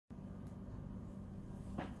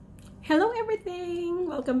Hello everything!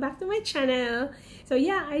 Welcome back to my channel. So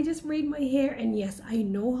yeah, I just braid my hair, and yes, I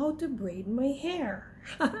know how to braid my hair.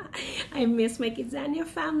 I miss my Kidzania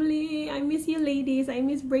family. I miss you ladies. I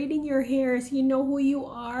miss braiding your hairs. You know who you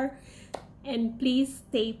are. And please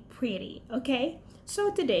stay pretty, okay?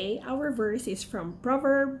 So today, our verse is from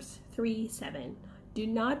Proverbs 3:7. Do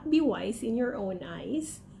not be wise in your own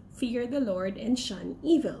eyes. Fear the Lord and shun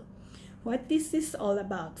evil. What this is all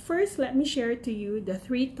about. First, let me share to you the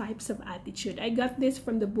 3 types of attitude. I got this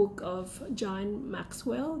from the book of John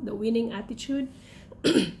Maxwell, The Winning Attitude.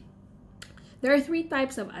 There are 3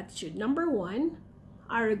 types of attitude. Number 1,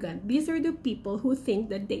 arrogant. These are the people who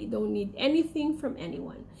think that they don't need anything from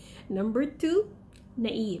anyone. Number 2,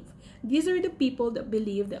 naive. These are the people that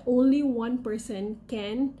believe that only one person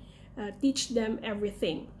can teach them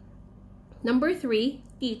everything. Number 3,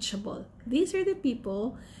 teachable. These are the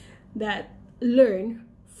people that learn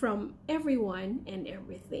from everyone and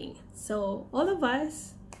everything. So all of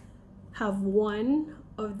us have one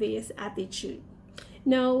of this attitude.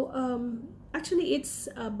 Now, actually, it's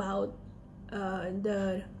about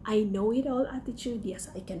the I know it all attitude. Yes,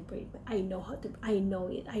 I can pray, but I know how to. I know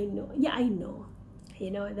it. I know. Yeah, I know. You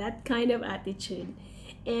know, that kind of attitude.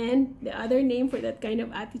 And the other name for that kind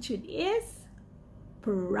of attitude is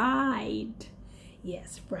pride.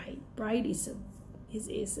 Yes, pride. Pride is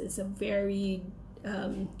a very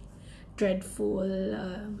dreadful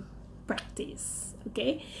practice.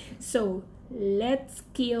 Okay, so let's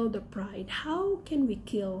kill the pride. How can we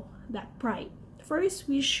kill that pride? First,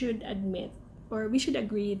 we should admit, or we should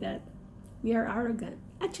agree, that we are arrogant.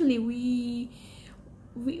 Actually,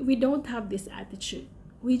 we don't have this attitude.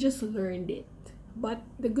 We just learned it. But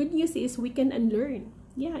the good news is we can unlearn.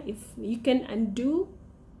 Yeah, if you can undo,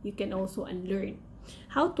 you can also unlearn.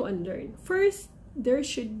 How to unlearn? First, there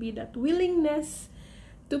should be that willingness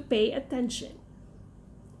to pay attention.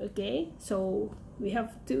 Okay, so we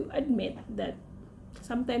have to admit that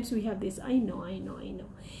sometimes we have this I know.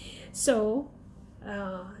 So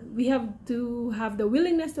we have to have the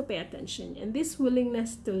willingness to pay attention, and this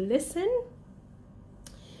willingness to listen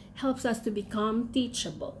helps us to become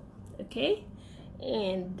teachable. Okay,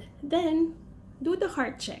 and then do the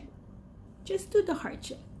heart check. Just do the heart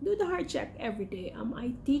check. Do the heart check every day. Am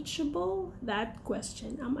I teachable? That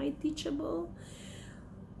question. Am I teachable?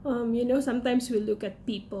 You know, sometimes we look at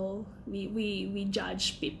people. We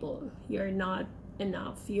judge people. You're not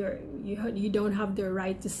enough. You don't have the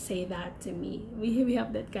right to say that to me. We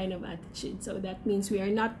have that kind of attitude. So that means we are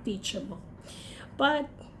not teachable. But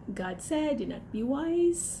God said, do not be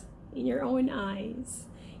wise in your own eyes.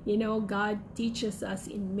 You know, God teaches us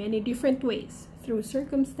in many different ways, through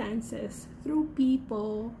circumstances, through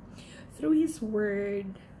people, through His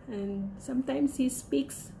Word, and sometimes He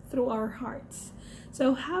speaks through our hearts.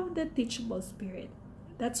 So have the teachable spirit.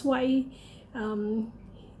 That's why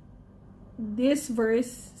this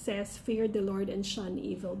verse says, fear the Lord and shun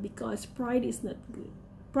evil, because pride is not good.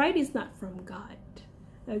 Pride is not from God.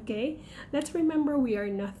 Okay? Let's remember we are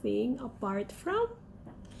nothing apart from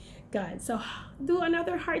God. So do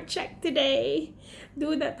another heart check today.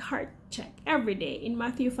 Do that heart check every day. In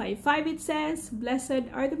Matthew 5:5 it says, blessed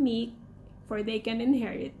are the meek, for they can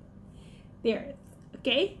inherit the earth.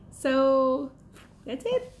 Okay, so that's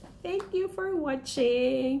it. Thank you for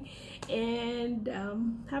watching, and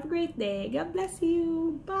have a great day. God bless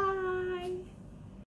you. Bye.